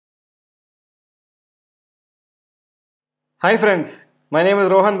Hi friends, my name is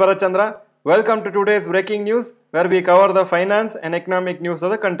Dr.Bharath. Welcome to today's breaking news where we cover the finance and economic news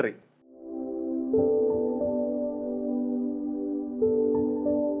of the country.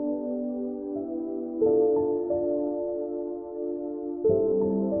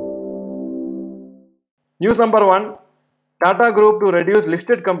 News number 1, Tata Group to reduce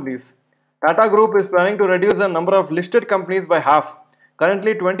listed companies. Tata Group is planning to reduce the number of listed companies by half.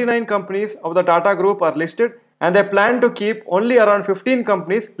 Currently 29 companies of the Tata Group are listed and they plan to keep only around 15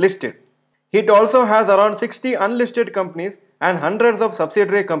 companies listed. It also has around 60 unlisted companies and hundreds of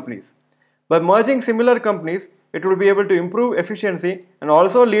subsidiary companies. By merging similar companies, it will be able to improve efficiency and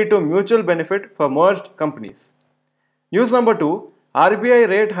also lead to mutual benefit for merged companies. News number 2, RBI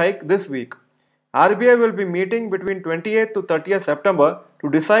rate hike this week. RBI will be meeting between 28th to 30th September to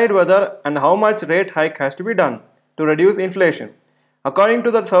decide whether and how much rate hike has to be done to reduce inflation. According to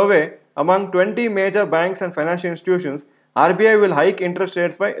the survey, among 20 major banks and financial institutions, RBI will hike interest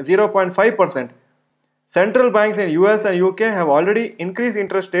rates by 0.5%. Central banks in US and UK have already increased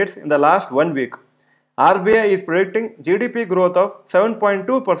interest rates in the last 1 week. RBI is predicting GDP growth of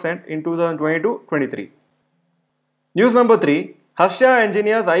 7.2% in 2022-23. News number 3, Harsha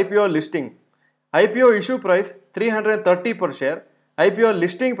Engineers IPO listing. IPO issue price 330 per share, IPO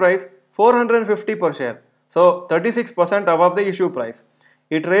listing price 450 per share, so 36% above the issue price.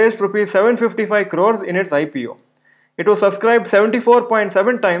 It raised Rs 755 crores in its IPO. It was subscribed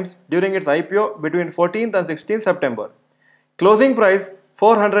 74.7 times during its IPO between 14th and 16th September. Closing price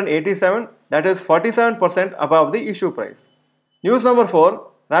 487, that is 47% above the issue price. News number 4,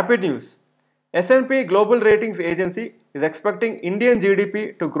 rapid news. S&P Global Ratings Agency is expecting Indian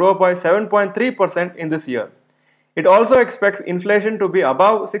GDP to grow by 7.3% in this year. It also expects inflation to be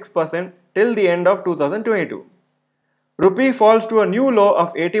above 6% till the end of 2022. Rupee falls to a new low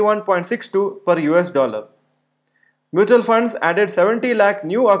of 81.62 per US dollar. Mutual funds added 70 lakh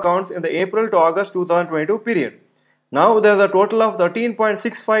new accounts in the April to August 2022 period. Now there is a total of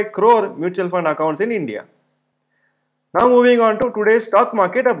 13.65 crore mutual fund accounts in India. Now moving on to today's stock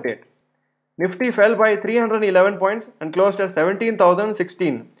market update. Nifty fell by 311 points and closed at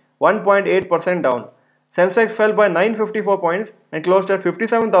 17,016, 1.8% down. Sensex fell by 954 points and closed at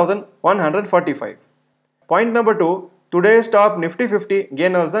 57,145. Point number 2, today's top Nifty 50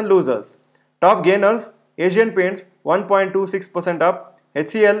 gainers and losers. Top gainers, Asian Paints 1.26% up,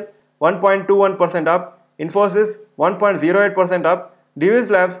 HCL 1.21% up, Infosys 1.08% up, Divi's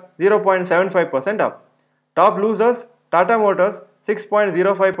Labs 0.75% up. Top losers, Tata Motors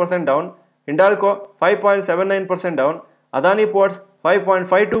 6.05% down, Hindalco 5.79% down, Adani Ports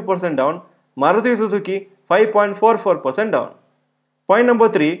 5.52% down, Maruti Suzuki 5.44% down. Point number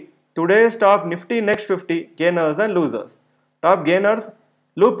 3, today's top Nifty Next 50 gainers and losers. Top gainers,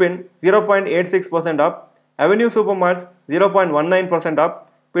 Lupin 0.86% up, Avenue Supermarts 0.19% up,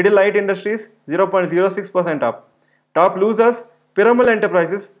 Pidilite Industries 0.06% up. Top losers, Piramal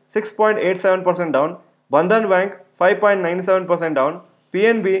Enterprises 6.87% down, Bandhan Bank 5.97% down,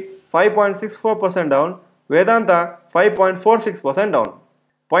 PNB 5.64% down, Vedanta 5.46% down.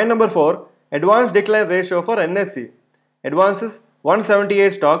 Point number 4, advance decline ratio for NSE. Advances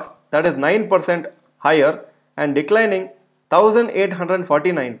 178 stocks, that is 9% higher, and declining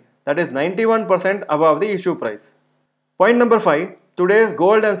 1849, that is 91% above the issue price. Point number 5, today's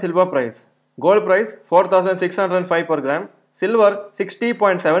gold and silver price. Gold price 4,605 per gram, silver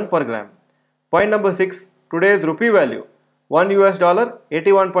 60.7 per gram. Point number 6, today's rupee value. 1 US dollar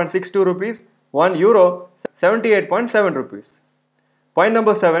 81.62 rupees, 1 euro 78.7 rupees. Point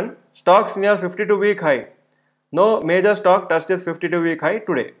number 7, stocks near 52-week high. No major stock touched its 52-week high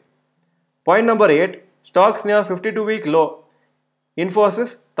today. Point number 8, stocks near 52-week low.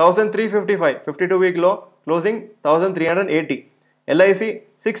 Infosys 1355, 52-week low, closing 1380. LIC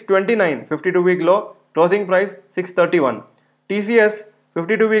 629, 52-week low, closing price 631. TCS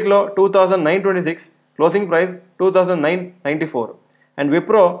 52-week low 2926, closing price 2994. And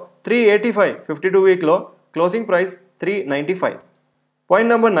Wipro 385, 52-week low, closing price 395. Point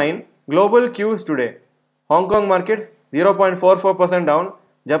number 9, global cues today. Hong Kong markets 0.44% down,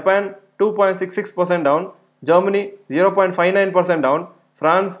 Japan 2.66% down, Germany 0.59% down,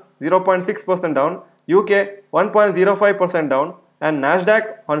 France 0.6% down, UK 1.05% down, and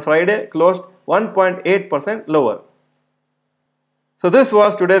Nasdaq on Friday closed 1.8% lower. So this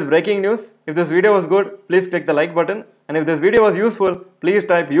was today's breaking news. If this video was good, please click the like button, and if this video was useful, please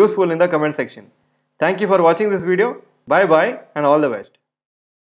type useful in the comment section. Thank you for watching this video. Bye bye and all the best.